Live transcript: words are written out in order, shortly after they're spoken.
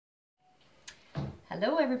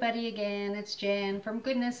Hello everybody again, it's Jan from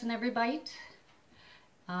Goodness in Every Bite.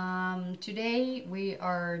 Today we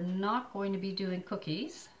are not going to be doing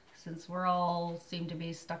cookies since we're all seem to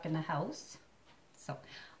be stuck in the house. So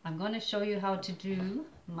I'm going to show you how to do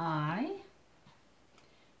my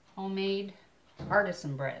homemade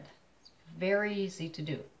artisan bread. It's very easy to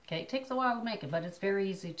do. Okay, it takes a while to make it, but it's very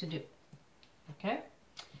easy to do. Okay,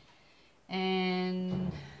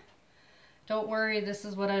 and don't worry, this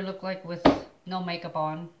is what I look like with no makeup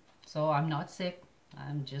on, so I'm not sick.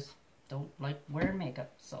 I'm just don't like wearing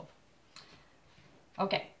makeup. So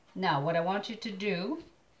okay, now what I want you to do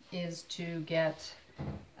is to get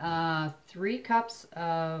 3 cups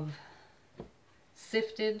of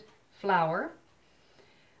sifted flour,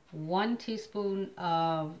 1 teaspoon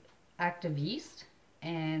of active yeast,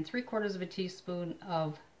 and 3/4 teaspoon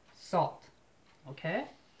of salt. Okay,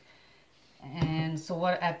 and so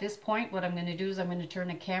what at this point what I'm going to do is I'm going to turn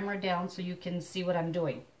the camera down so you can see what I'm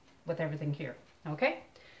doing with everything here. Okay,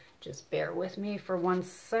 just bear with me for 1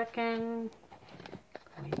 second.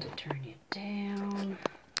 I'm going to turn it down.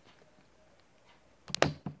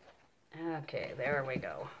 Okay, there we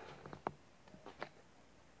go.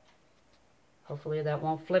 Hopefully that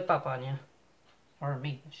won't flip up on you, or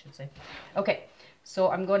me I should say. Okay, so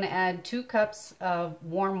I'm going to add 2 cups of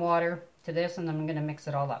warm water to this, and I'm going to mix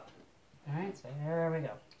it all up. Alright, so there we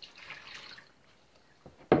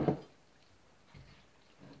go.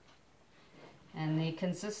 And the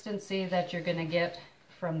consistency that you're going to get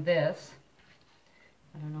from this,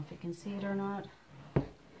 I don't know if you can see it or not,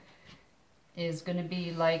 is going to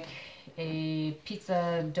be like a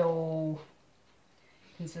pizza dough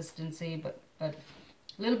consistency, but a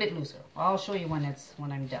little bit looser. I'll show you when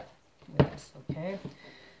I'm done with this, okay?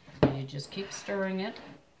 So you just keep stirring it.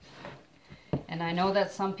 And I know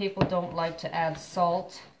that some people don't like to add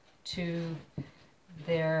salt to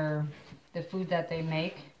the food that they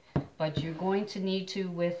make, but you're going to need to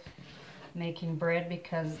with making bread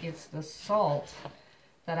because it's the salt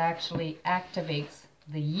that actually activates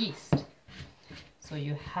the yeast. So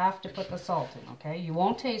you have to put the salt in, okay? You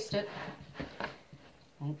won't taste it.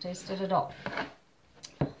 Won't taste it at all.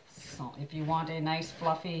 So if you want a nice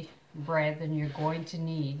fluffy bread, then you're going to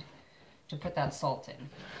need to put that salt in.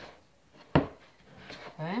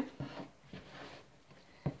 Okay,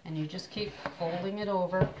 and you just keep folding it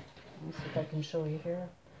over. Let me see if I can show you here.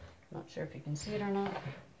 Not sure if you can see it or not.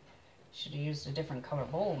 Should have used a different color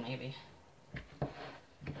bowl maybe.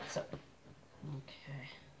 So, okay,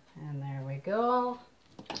 and there we go.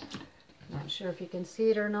 Not sure if you can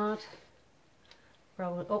see it or not.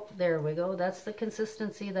 Probably, oh, there we go. That's the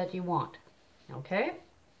consistency that you want. Okay,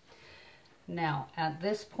 now at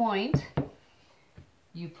this point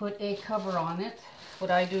you put a cover on it.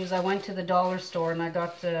 What I do is I went to the dollar store and I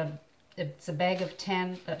got it's a bag of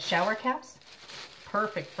 10 shower caps.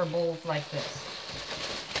 Perfect for bowls like this.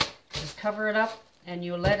 Just cover it up and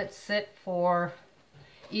you let it sit for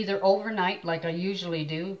either overnight like I usually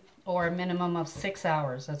do, or a minimum of 6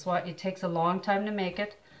 hours. That's why it takes a long time to make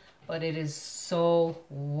it, but it is so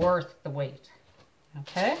worth the wait.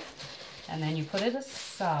 Okay, and then you put it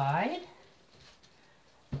aside.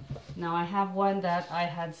 Now I have one that I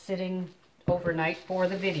had sitting overnight for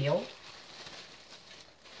the video,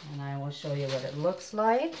 and I will show you what it looks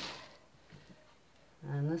like.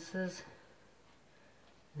 And this is,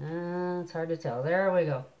 it's hard to tell. There we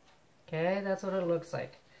go. Okay, that's what it looks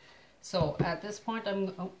like. So at this point I'm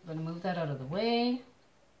going to move that out of the way.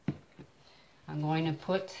 I'm going to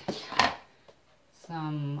put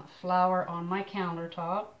some flour on my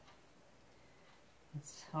countertop.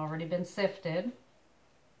 It's already been sifted.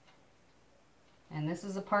 And this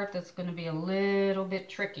is a part that's going to be a little bit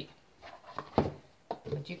tricky,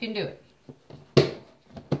 but you can do it.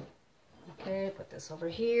 Okay, put this over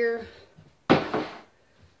here.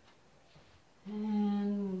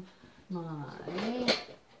 And my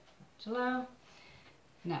spatula.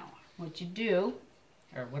 Now, what you do,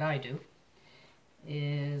 or what I do,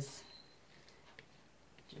 is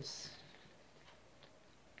just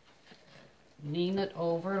lean it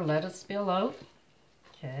over, let it spill out.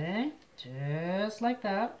 Okay. Just like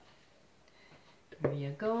that. There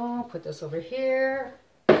you go. Put this over here.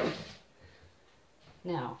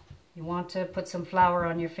 Now, you want to put some flour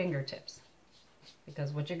on your fingertips,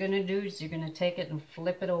 because what you're going to do is you're going to take it and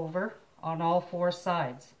flip it over on all 4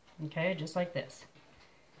 sides. Okay, just like this.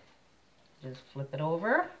 Just flip it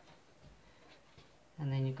over.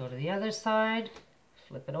 And then you go to the other side,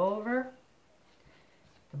 flip it over.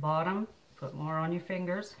 The bottom, put more on your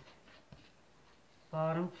fingers.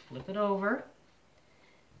 Bottom, flip it over,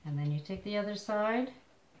 and then you take the other side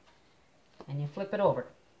and you flip it over.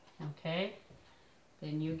 Okay,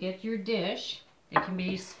 then you get your dish It can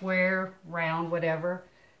be square, round, whatever.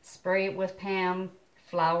 Spray it with Pam,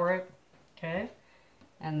 flour it, okay?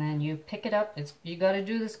 And then you pick it up. You got to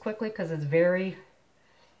do this quickly because it's very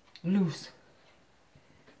loose.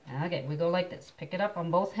 Okay, we go like this. Pick it up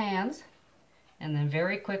on both hands and then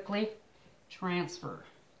very quickly transfer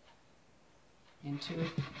into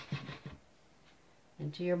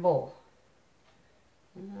your bowl.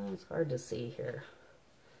 It's hard to see here.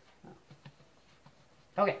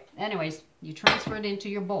 Okay, anyways, you transfer it into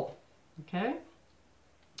your bowl, okay?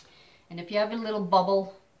 And if you have a little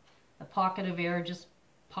bubble, a pocket of air, just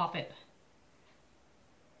pop it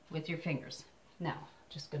with your fingers. Now,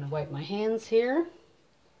 just going to wipe my hands here.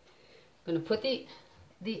 I'm going to put the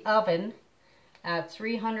oven at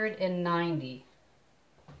 390.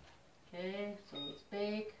 Okay, so let's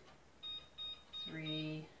bake.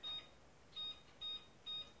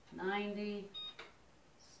 390.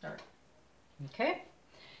 Start. Okay.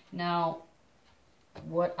 Now,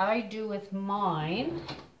 what I do with mine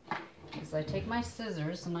is I take my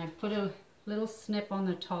scissors and I put a little snip on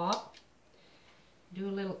the top, do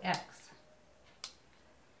a little X.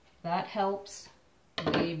 That helps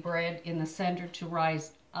the bread in the center to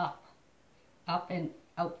rise up and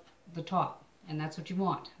out the top, and that's what you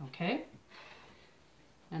want, okay?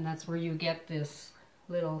 And that's where you get this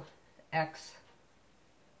little X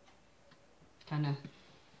kind of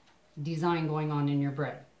design going on in your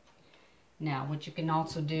bread. Now, what you can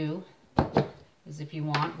also do is, if you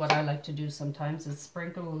want, what I like to do sometimes is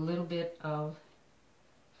sprinkle a little bit of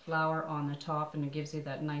flour on the top, and it gives you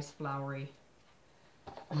that nice floury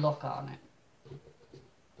look on it.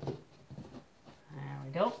 There we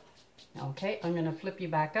go. Okay, I'm going to flip you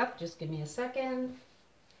back up. Just give me a second.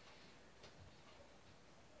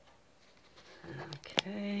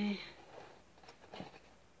 Okay.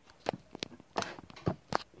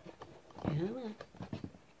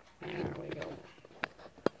 There we go.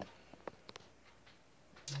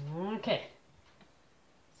 Okay.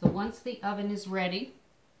 So once the oven is ready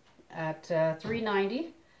at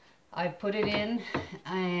 390, I put it in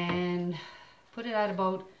and put it at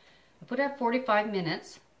 45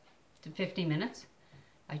 minutes to 50 minutes.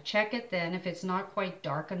 I check it then. If it's not quite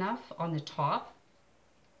dark enough on the top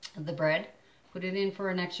of the bread, put it in for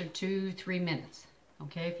an extra 2-3 minutes.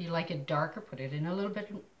 Okay, if you like it darker, put it in a little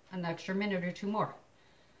bit, an extra minute or two more.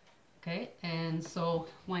 Okay, and so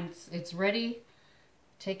once it's ready,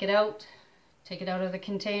 take it out of the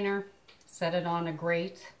container, set it on a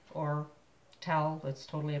grate or towel, that's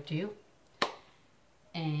totally up to you,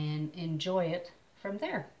 and enjoy it from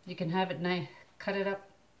there. You can have it nice, cut it up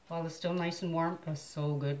while it's still nice and warm. It's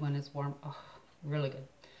so good when it's warm. Oh, really good.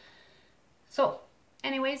 So,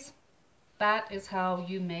 anyways, that is how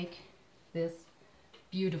you make this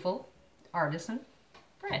beautiful artisan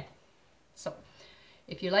bread. So,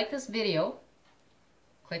 if you like this video,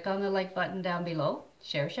 click on the like button down below.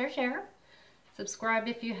 Share, share, share. Subscribe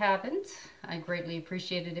if you haven't. I greatly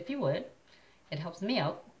appreciate it if you would. It helps me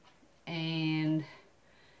out. And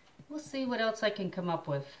we'll see what else I can come up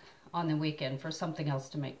with on the weekend for something else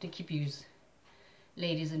to make to keep you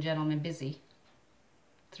ladies and gentlemen busy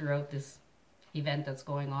throughout this event that's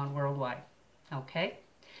going on worldwide. Okay?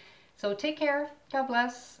 So take care. God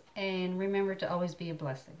bless. And remember to always be a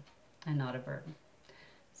blessing and not a burden.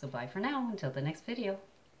 So bye for now until the next video.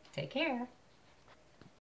 Take care.